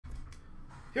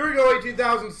Here we go,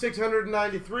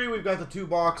 18,693. We've got the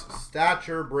 2-box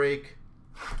Stature break.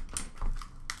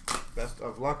 Best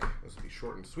of luck. This will be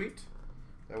short and sweet.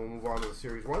 Then we'll move on to the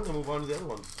Series 1, then move on to the other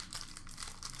ones.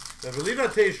 I believe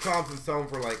that Tage Thompson's selling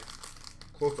for like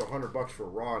close to $100 for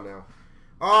raw now.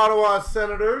 Ottawa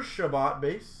Senators, Shabbat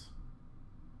base.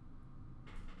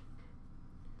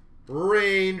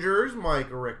 Rangers, Mike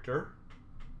Richter.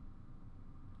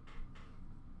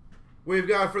 We've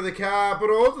got for the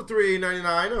Capitals, the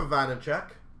 $3.99 of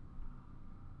Vanacek.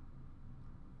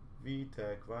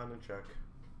 Vitek Vanacek.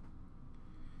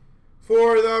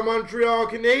 For the Montreal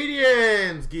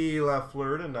Canadiens, Guy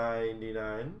Lafleur to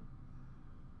 99.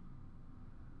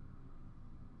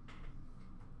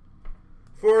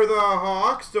 For the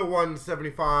Hawks, to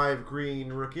 175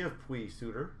 green rookie of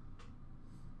Suter.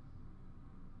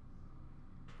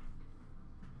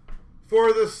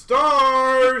 For the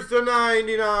Stars, to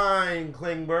 99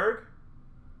 Klingberg.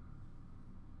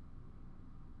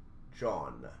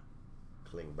 John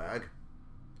Klingberg.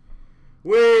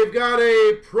 We've got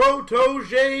a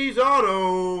Protégés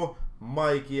auto,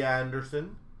 Mikey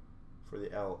Anderson for the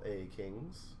LA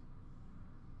Kings.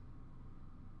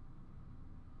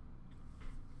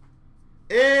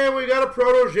 And we got a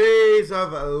Protégés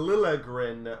of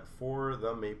Liljegren for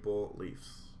the Maple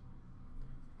Leafs.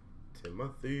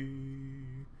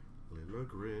 Timothy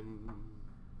Liljegren.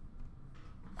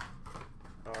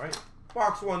 All right,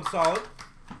 box 1 solid.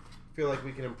 Feel like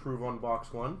we can improve on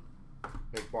box 1.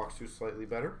 Make box 2 slightly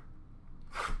better.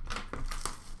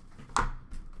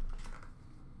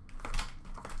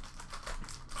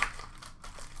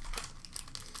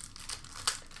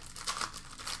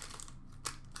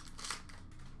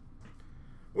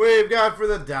 We've got for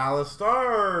the Dallas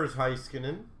Stars,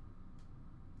 Heiskanen.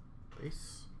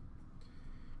 Base.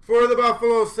 For the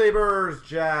Buffalo Sabres,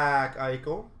 Jack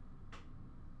Eichel.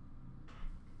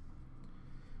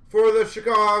 For the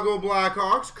Chicago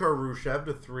Blackhawks, Khrushchev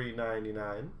to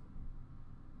 3.99.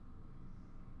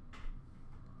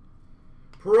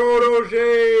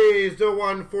 Protégés to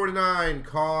 149,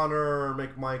 Connor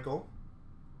McMichael.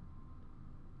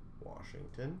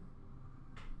 Washington.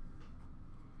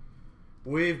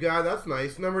 We've got, that's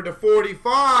nice, number to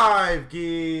 45,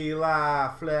 Guy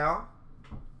Lafleur.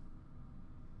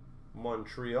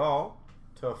 Montreal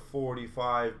to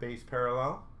 45 base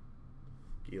parallel,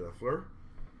 Guy Lafleur.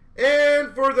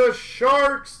 And for the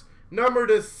Sharks, number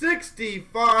to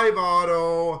 65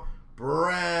 auto,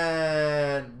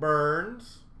 Brent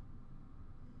Burns.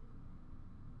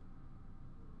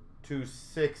 To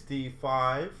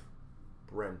 65,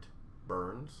 Brent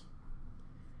Burns.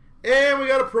 And we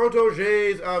got a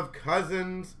Protégés of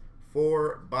Cousins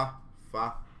for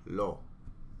Buffalo.